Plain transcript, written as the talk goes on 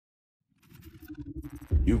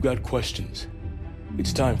You've got questions.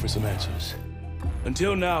 It's time for some answers.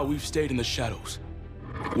 Until now, we've stayed in the shadows.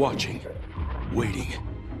 Watching. Waiting.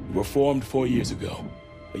 We were formed 4 years ago.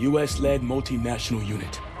 A US-led multinational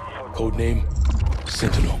unit. Codename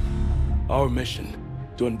Sentinel. Our mission,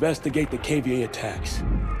 to investigate the KVA attacks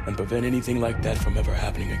and prevent anything like that from ever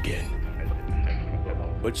happening again.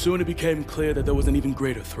 But soon it became clear that there was an even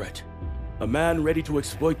greater threat. A man ready to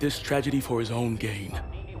exploit this tragedy for his own gain.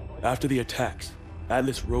 After the attacks,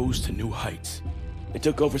 Atlas rose to new heights. It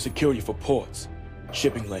took over security for ports,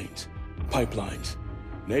 shipping lanes, pipelines.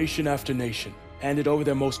 Nation after nation handed over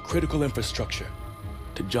their most critical infrastructure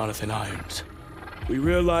to Jonathan Irons. We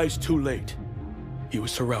realized too late he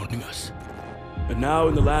was surrounding us. And now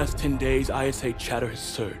in the last 10 days, ISA chatter has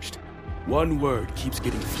surged. One word keeps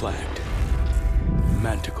getting flagged.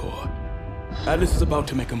 Manticore. Atlas is about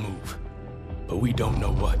to make a move, but we don't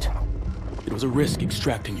know what. It was a risk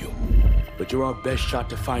extracting you, but you're our best shot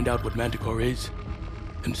to find out what Manticore is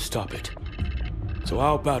and stop it. So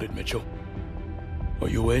how about it, Mitchell? Are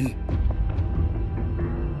you in?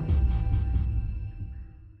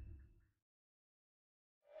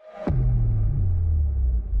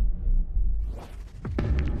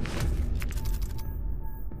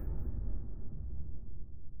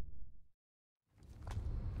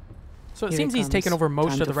 So it seems he's taken over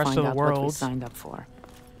most of the rest of the world. Signed up for.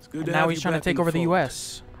 And now he's trying to take over the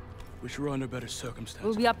US. Wish we were under better circumstances.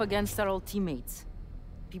 We'll be up against our old teammates.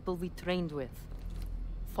 People we trained with.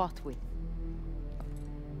 Fought with.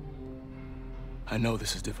 I know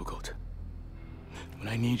this is difficult, but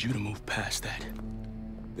I need you to move past that.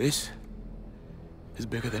 This is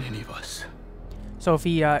bigger than any of us. So if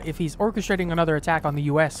he's orchestrating another attack on the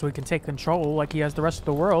US so he can take control like he has the rest of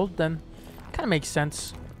the world, then it kind of makes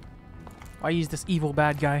sense. Why he's this evil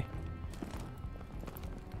bad guy.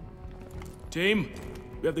 Team,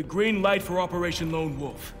 we have the green light for Operation Lone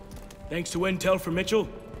Wolf. Thanks to intel from Mitchell,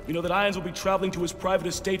 we know that Irons will be traveling to his private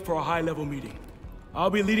estate for a high-level meeting. I'll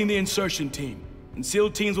be leading the insertion team, and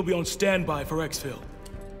SEAL teams will be on standby for exfil.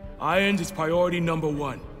 Irons is priority number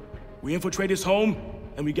 1. We infiltrate his home,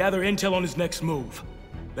 and we gather intel on his next move.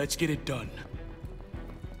 Let's get it done.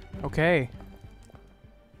 Okay.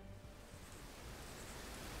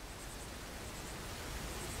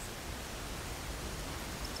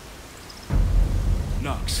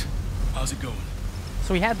 Knox, how's it going?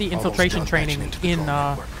 So we had the infiltration training in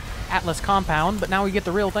Atlas compound, but now we get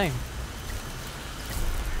the real thing.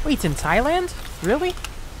 Wait, it's in Thailand? Really?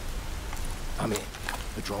 I'm in.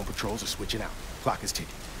 The drone patrols are switching out. Clock is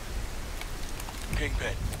ticking.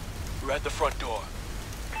 Kingpin, we're at the front door.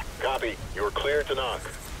 Copy. You're cleared to knock.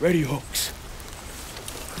 Ready, Hawks.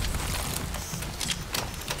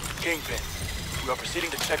 Kingpin, we are proceeding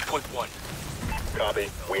to checkpoint 1. Copy.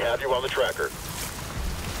 We have you on the tracker.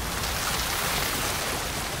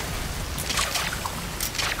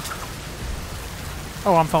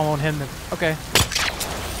 Oh, I'm following him then. Okay.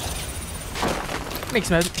 Makes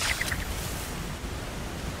sense.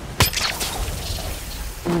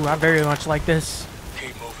 Ooh, I very much like this.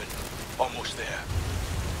 Keep moving. Almost there.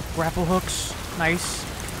 Grapple hooks. Nice.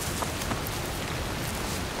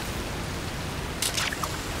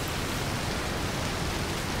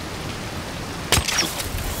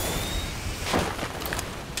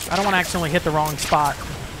 I don't want to accidentally hit the wrong spot.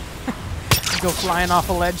 Go flying off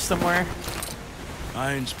a ledge somewhere.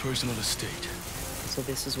 Irons' personal estate. So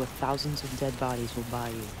this is what thousands of dead bodies will buy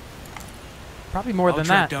you. Probably more than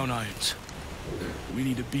track that. down Irons. We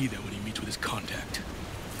need to be there when he meets with his contact.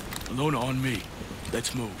 Alone on me.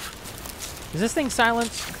 Let's move. Is this thing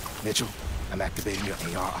silenced? Mitchell, I'm activating your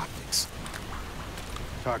AR optics.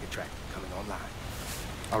 Target tracker coming online.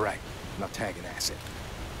 All right, now tag an asset.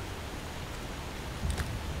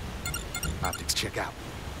 Optics check out.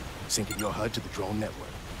 Syncing your HUD to the drone network.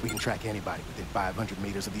 We can track anybody within 500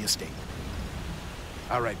 meters of the estate.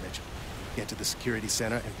 All right, Mitchell. Get to the security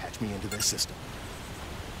center and patch me into their system.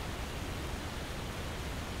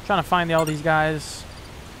 Trying to find all these guys.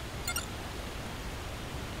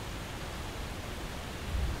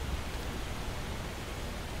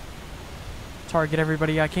 Target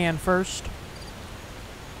everybody I can first.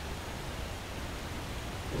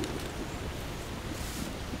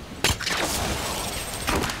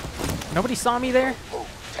 Nobody saw me there?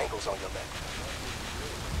 Tangles on your left.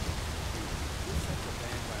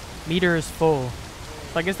 Meter is full.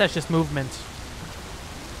 So I guess that's just movement.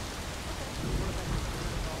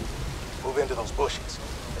 Move into those bushes.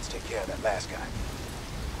 Let's take care of that last guy.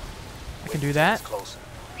 I can do that. Closer.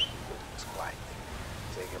 Just quietly.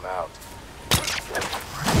 Take him out.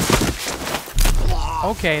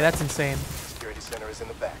 Okay, that's insane. Security center is in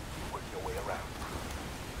the back. Work your way around.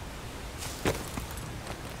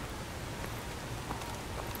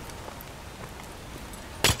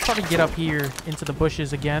 probably get up here into the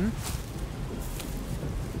bushes again.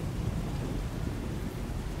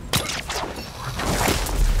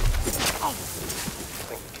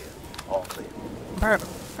 All clear. I'm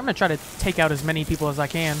gonna try to take out as many people as I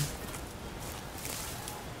can.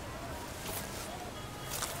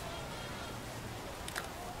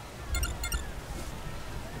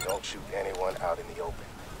 Don't shoot anyone out in the open.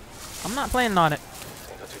 I'm not planning on it.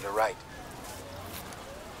 Go to your right.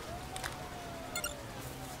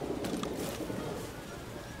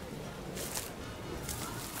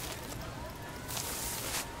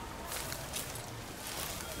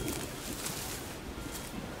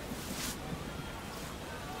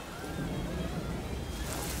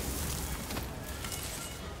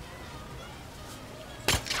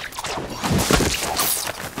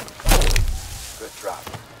 Good drop.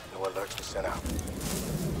 No alerts were sent out.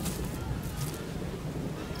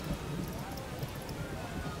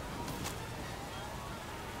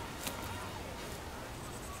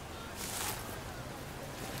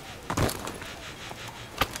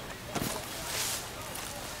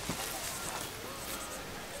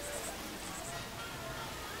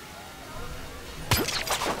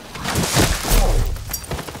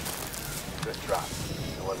 Good drop.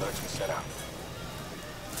 No alerts were sent out.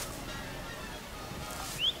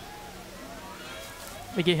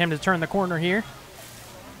 Let me get him to turn the corner here.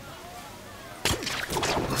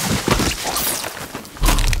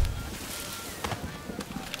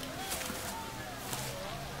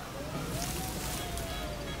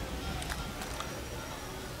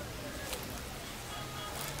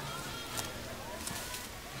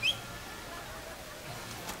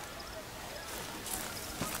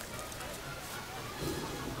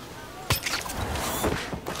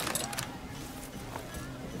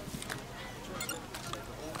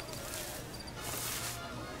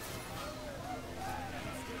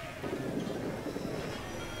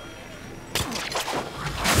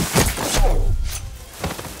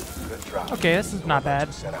 Okay, this is not bad.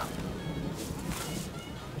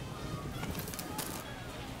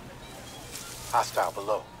 Hostile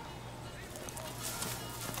below.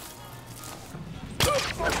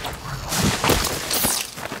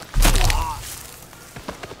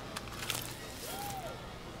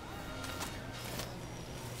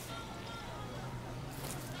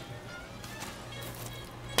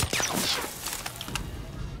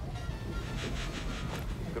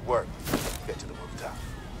 Good work. Get to the rooftop.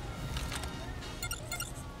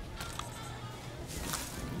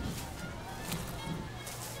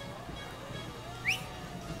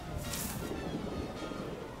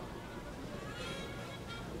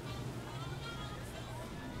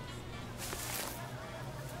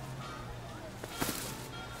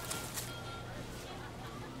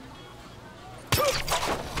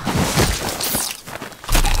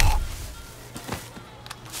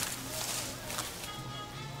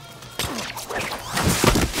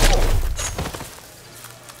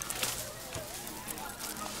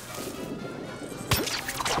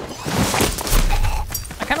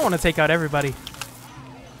 I don't want to take out everybody.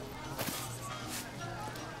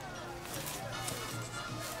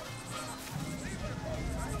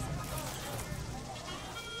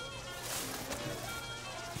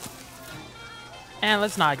 And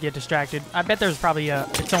let's not get distracted. I bet there's probably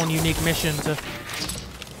its own unique mission to...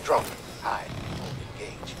 Drone, hide,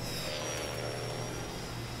 engage.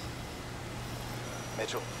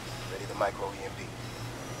 Mitchell, ready the micro EMP.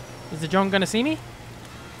 Is the drone gonna see me?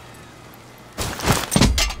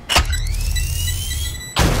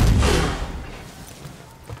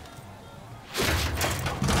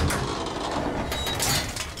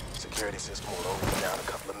 Security system will open down a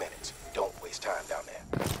couple of minutes. Don't waste time down there.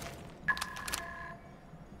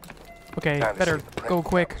 Okay, Time to better see if the print go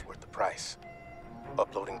quick. was worth the price.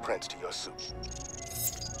 Uploading prints to your suit.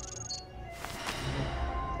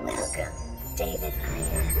 Welcome, David Green.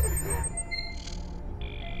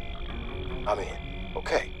 I'm in.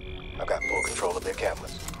 Okay. I've got full control of their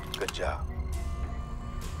cameras. Good job.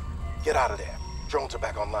 Get out of there. Drones are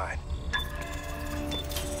back online.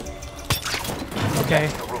 Okay.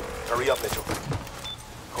 Back to the room. Hurry up, Mitchell.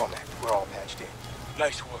 Cormac, we're all patched in.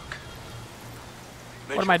 Nice work.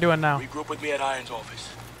 What am I doing now? Regroup with me at Iron's office.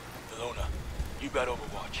 Ilona, you got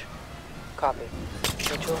Overwatch. Copy.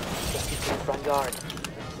 Mitchell, just keep to the front yard.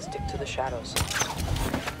 Stick to the shadows.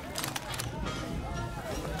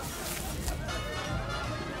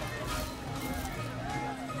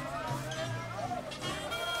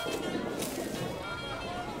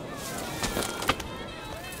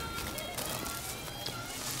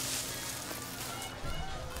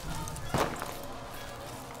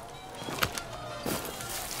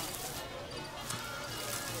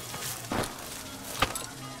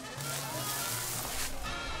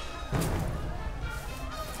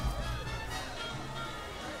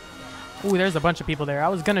 Ooh, there's a bunch of people there. I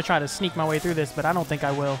was gonna try to sneak my way through this, but I don't think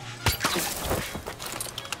I will.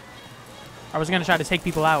 I was gonna try to take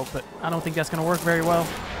people out, but I don't think that's gonna work very well.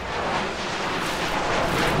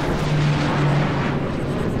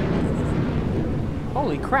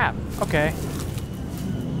 Holy crap. Okay.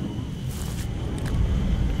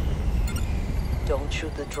 Don't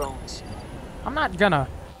shoot the drones. I'm not gonna.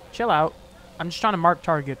 Chill out. I'm just trying to mark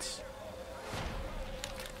targets.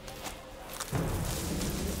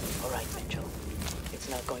 Alright, Mitchell. It's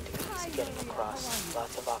not going to be easy getting across.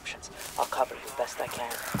 Lots of options. I'll cover you best I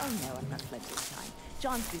can. Oh no, I've got plenty of time.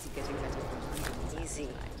 John's busy getting ready for the Easy.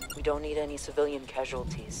 We don't need any civilian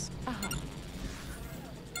casualties.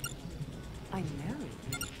 I'm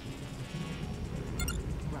married.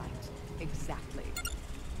 Right, exactly.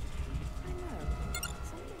 I know.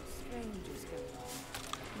 Something strange is going on.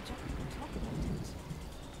 We just can't talk about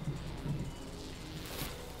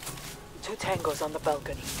it. 2 tangos on the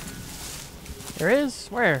balcony. There is?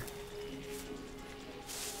 Where?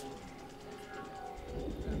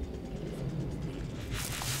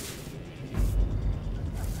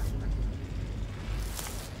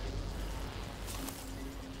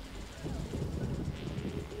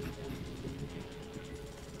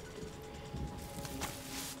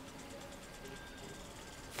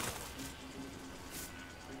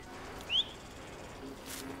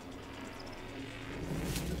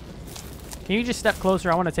 Can you just step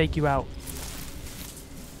closer? I want to take you out.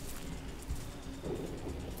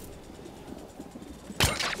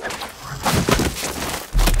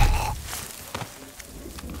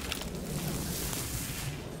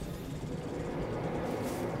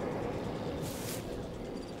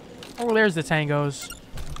 Oh, there's the tangos.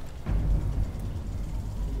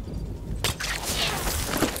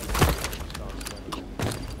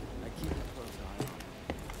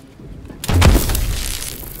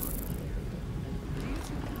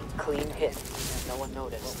 Clean hit. No one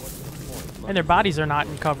noticed. And their bodies are not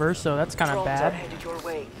in cover, so that's kind of Drones are bad. headed your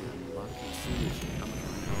way.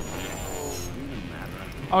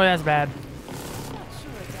 Oh, that's bad.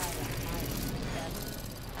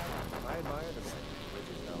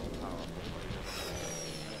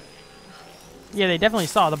 Yeah, they definitely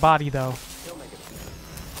saw the body, though. He's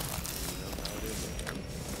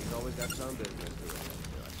always got some business doing it.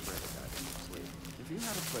 I swear to God, he can sleep. If you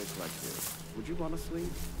had a place like this, would you want to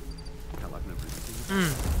sleep? Hell, I've never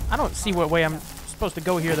seen I don't see what way I'm supposed to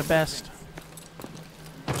go here the best.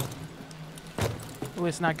 Ooh,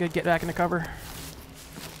 it's not good. Get back in the cover.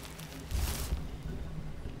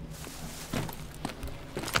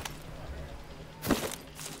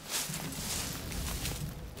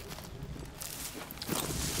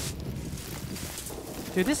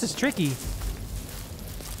 Dude, this is tricky.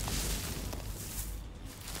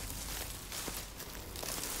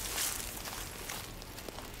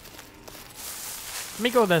 Let me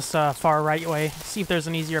go this far right way. See if there's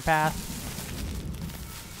an easier path.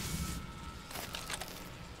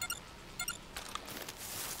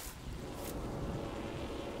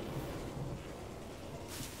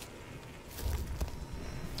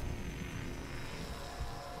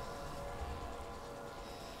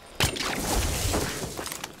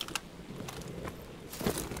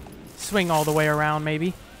 Swing all the way around,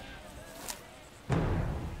 maybe.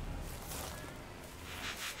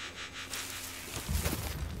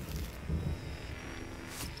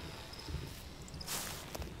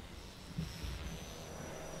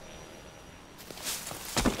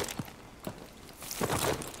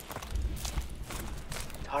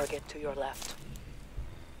 Target to your left.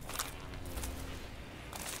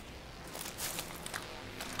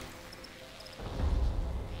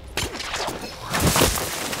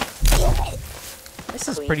 This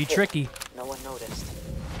is Clean pretty hit. tricky. No one noticed.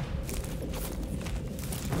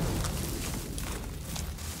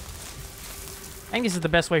 I think this is the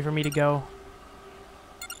best way for me to go.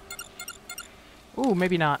 Ooh,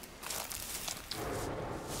 maybe not.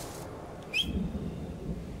 Can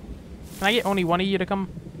I get only one of you to come?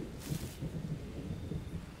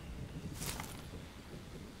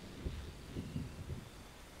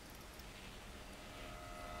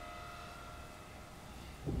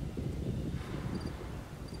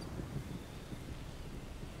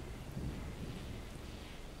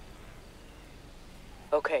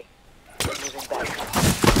 Okay, we're moving back.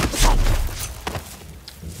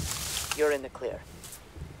 You're in the clear.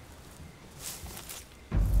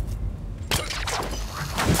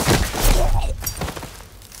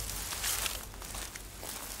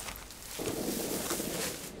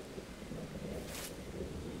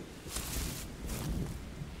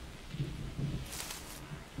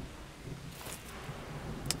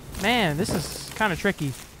 Man, this is kind of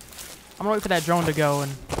tricky. I'm gonna wait for that drone to go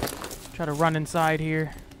and Try to run inside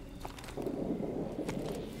here.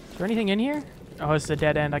 Is there anything in here? Oh, it's a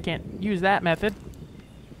dead end. I can't use that method.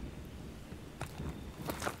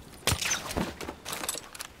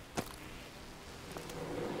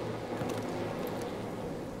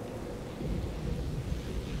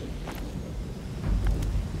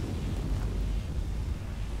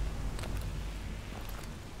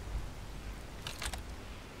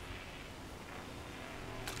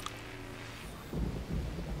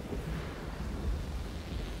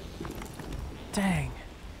 Dang.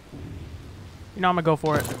 You know I'm gonna go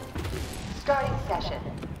for it. Starting session.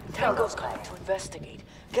 Tango's coming to investigate.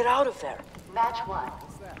 Get out of there. Match 1.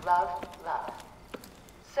 Love, love.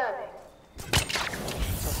 Serving.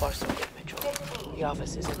 So far, so good, Mitchell. 15. The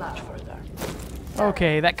office isn't much further.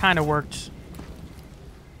 Okay, that kind of worked.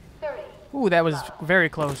 30. Ooh, that was very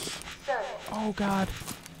close. Serving. Oh, God.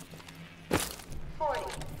 40.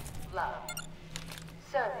 Love.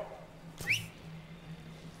 Serving.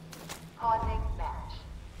 Pausing match.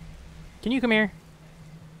 Can you come here?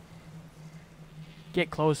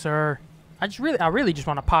 Get closer. I really just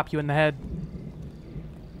want to pop you in the head.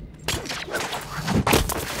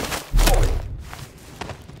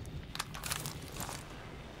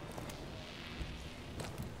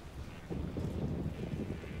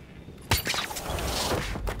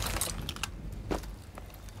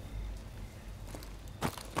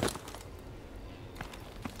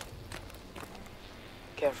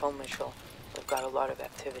 Careful, Mitchell. We've got a lot of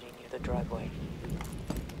activity near the driveway.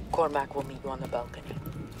 Cormac will meet you on the balcony.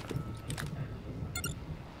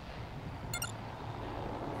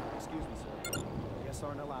 Excuse me, sir. Guests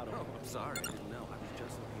aren't allowed over. Oh, I'm sorry. I didn't know. I was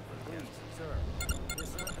just looking for hints. Sir.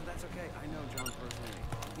 Yes, that's okay. I know John personally.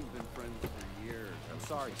 We've been friends for years. I'm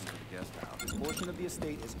sorry to the guest house. This portion of the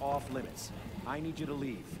estate is off limits. I need you to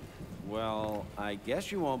leave. Well, I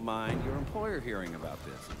guess you won't mind your employer hearing about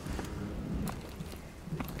this.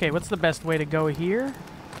 Okay, what's the best way to go here?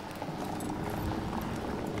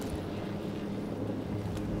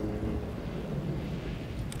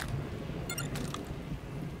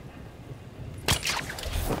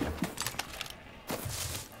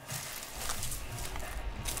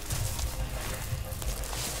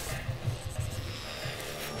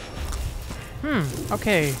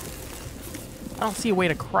 Okay. I don't see a way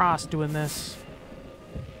to cross doing this.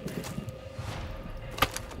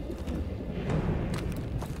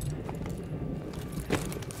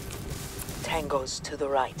 Tango's to the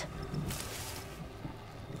right.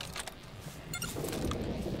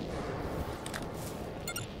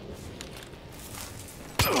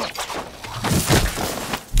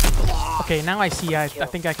 Okay, now I see. I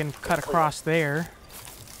think I can cut across there.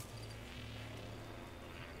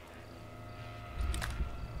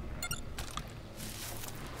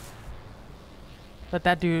 Let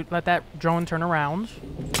that drone turn around. Trip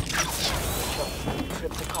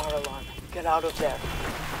the car alarm. Get out of there.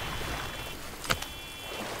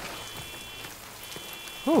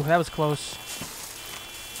 Ooh, that was close.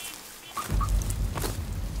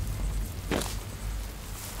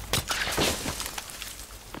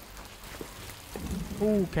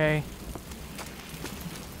 Okay.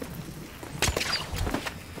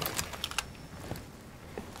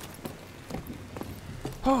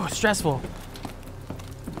 Oh, stressful.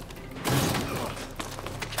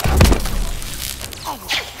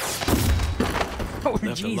 Oh,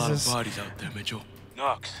 Left Jesus. a lot of bodies out there, Mitchell.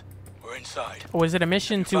 Knox, we're inside. Oh, is it a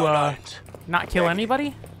mission to not kill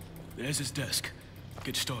anybody? There's his desk.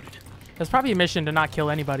 Get started. There's probably a mission to not kill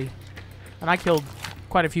anybody. And I killed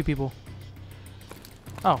quite a few people.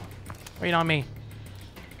 Oh, wait on me.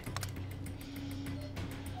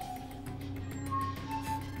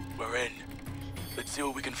 We're in. Let's see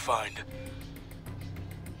what we can find.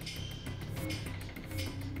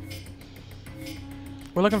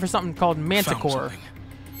 We're looking for something called Found Manticore. something.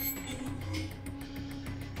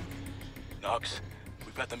 Knox,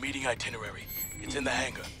 we've got the meeting itinerary. It's in the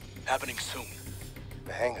hangar. Happening soon.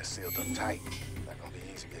 The hangar's sealed up tight. Not gonna be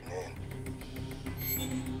easy getting in.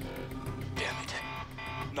 Damn it.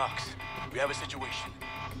 Knox, we have a situation.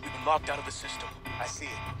 We've been locked out of the system. I see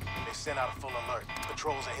it. They sent out a full alert.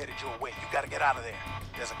 Patrols are headed your way. You gotta get out of there.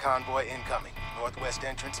 There's a convoy incoming. Northwest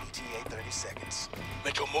entrance, ETA 30 seconds.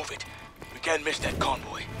 Mitchell, move it. We can't miss that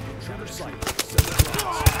convoy. Trigger sight.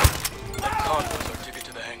 That convoy's our ticket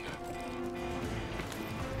to the hangar.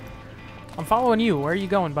 I'm following you. Where are you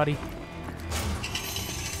going, buddy?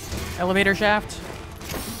 Elevator shaft?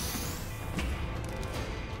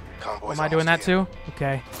 Convoy's Am I doing that almost too?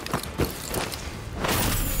 Okay.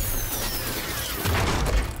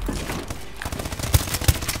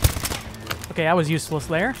 Okay, I was useless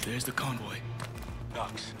there. There's the convoy.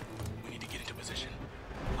 Knox, we need to get into position.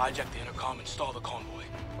 Hijack the intercom and stall the convoy.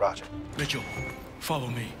 Roger. Mitchell, follow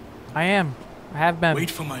me. I am. I have been. Wait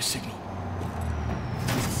for my signal.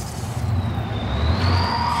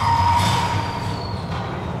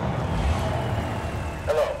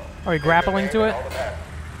 Hello. Are we grappling to it?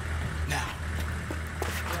 Now.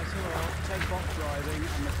 Yes, hello. Take off driving,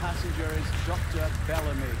 and the passenger is Dr.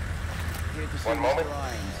 Bellamy. Here to see One moment. Mr.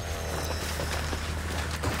 Irons.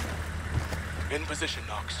 In position,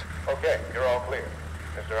 Knox. Okay, you're all clear.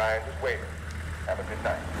 Mr. Irons is waiting. Have a good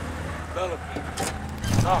night. Bellamy.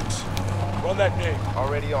 Knox, run that name.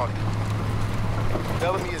 Already on it.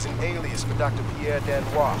 Bellamy is an alias for Dr. Pierre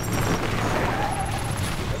Danois.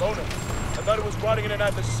 Alona, I thought it was rotting in an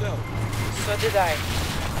atlas cell. So did I.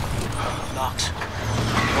 Knox,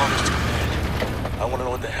 Ron is to command. I want to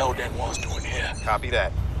know what the hell Danois doing here. Copy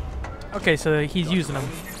that. Okay, so he's using them.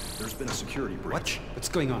 There's been a security breach. What? What's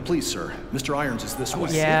going on? Please, sir. Mr. Irons is this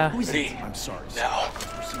way. Yeah. Who is it? Ready? I'm sorry, sir. Now.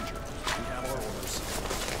 Procedure. We have our orders.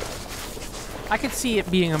 I could see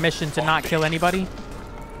it being a mission to not kill anybody.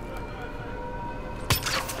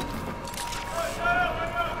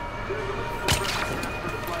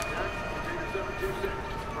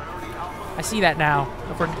 I see that now.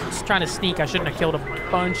 If we're just trying to sneak, I shouldn't have killed a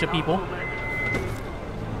bunch of people.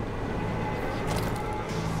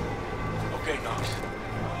 Okay, Knox.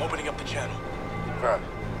 I'm opening up the channel. Run.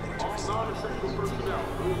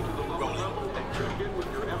 Rolling.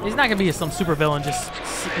 He's not gonna be some super villain. Just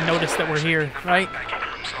notice that we're here, right? There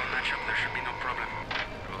should be no problem.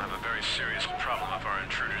 We'll have a very serious problem if our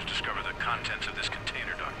intruders discover the contents of this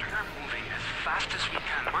container, Doctor. We're moving as fast as we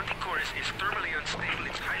can. Manticore is thermally unstable.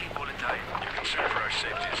 It's highly volatile. Your concern for our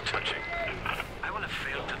safety is touching. I will have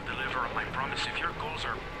failed to deliver on my promise if your goals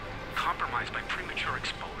are compromised by premature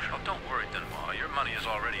exposure. Oh, don't worry, Danois. Your money is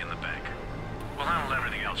already in the bank. We'll handle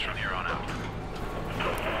everything else from here on out.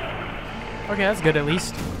 Okay, that's good at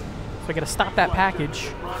least. So I gotta stop that package.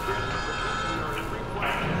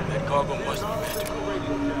 That cargo must be magical.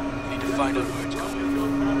 We need to find out where it's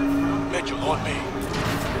going. Mitchell, on me.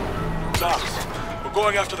 Knox, we're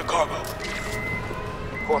going after the cargo.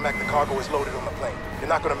 Cormac, the cargo is loaded on the plane. You're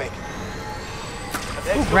not gonna make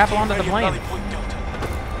it. Ooh, grapple onto the plane.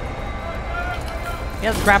 Yeah,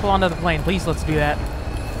 let's grapple onto the plane. Please, let's do that.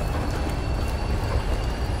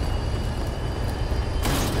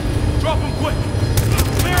 Drop him quick!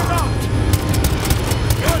 Clear him out!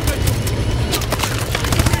 Good, Mitchell!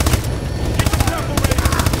 Get the temple ready!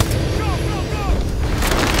 Go, go, go!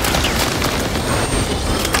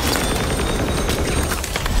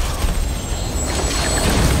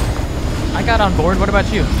 I got on board. What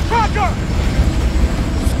about you? Tracker!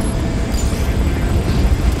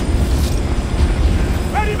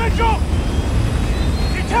 Ready, Mitchell!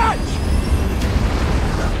 Detach!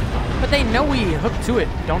 But they know we hook to it,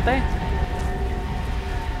 don't they?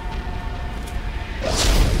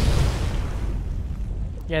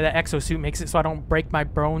 Yeah, the exosuit makes it so I don't break my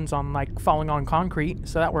bones on, like, falling on concrete,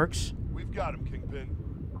 so that works. We've got him, Kingpin.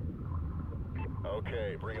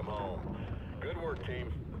 Okay, bring him home. Good work,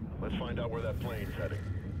 team. Let's find out where that plane's heading.